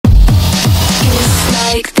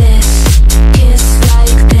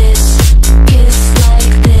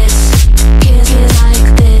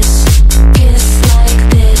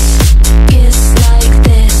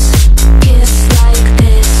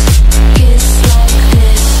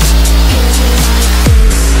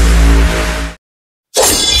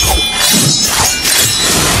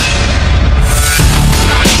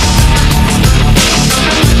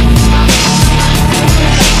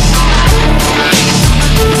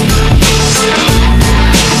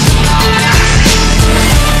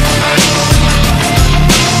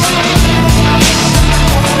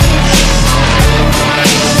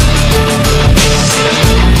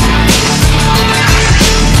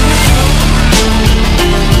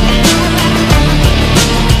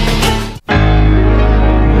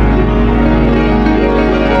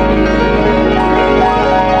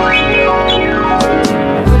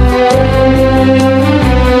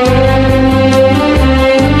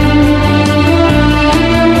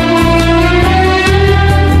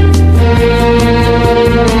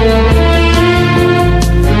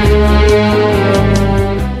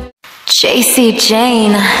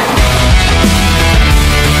Jayne.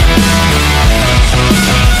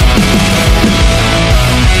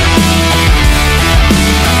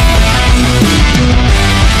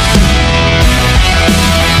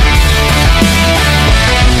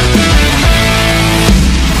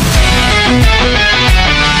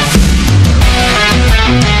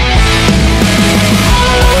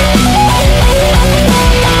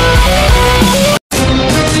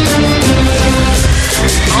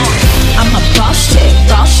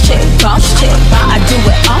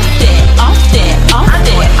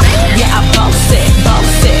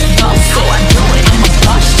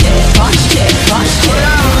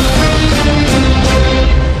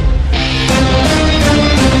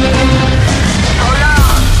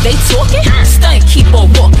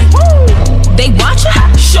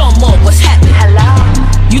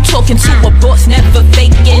 To a boss, never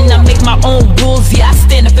faking. I make my own rules, yeah, I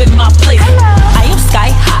stand up in my place. I am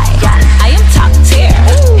sky high, I am top tier.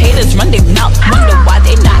 Haters run their mouth, wonder why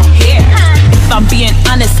they not here. If I'm being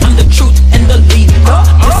honest, I'm the truth and the leader.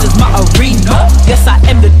 This is my arena, yes, I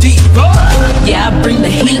am the diva. Yeah, I bring the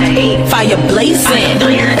heat, fire blazing.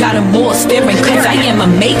 Got them all staring cause I am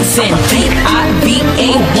amazing.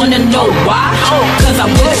 D-I-V-A, wanna know why? Cause I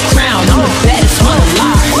wear the crown, I'm the baddest one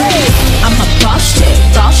alive. I'm a boss chick,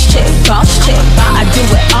 boss chick, boss chick. I do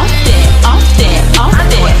it often, often,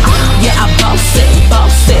 often. Yeah, I boss it,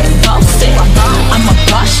 boss it, boss it. I'm a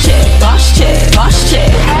boss chick, boss chick, boss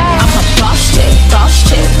chick. I'm a boss chick, boss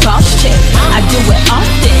chick, boss chick. I do it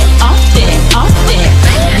often, often, often.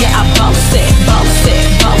 Yeah, I boss it, boss it,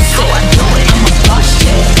 boss it. I'm a boss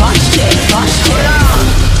chick, boss chick, boss chick.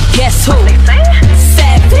 Guess who?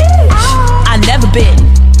 Savage. I never been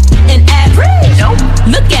an average.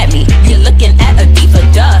 Look at me, you're looking at a diva,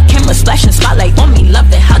 duh. Camera splashing spotlight on me,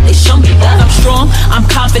 love it how they show me love. I'm strong, I'm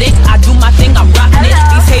confident, I do my thing, I'm rocking it.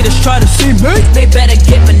 These haters try to see me, they better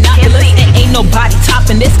get monoculous. And ain't nobody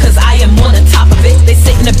topping this, cause I am on the top of it. They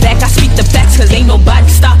sit in the back, I speak the facts, cause ain't nobody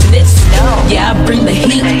stopping this. Yeah, I bring the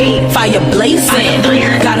heat, fire blazing.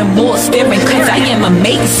 Got them all staring, cause I am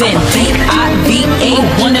amazing.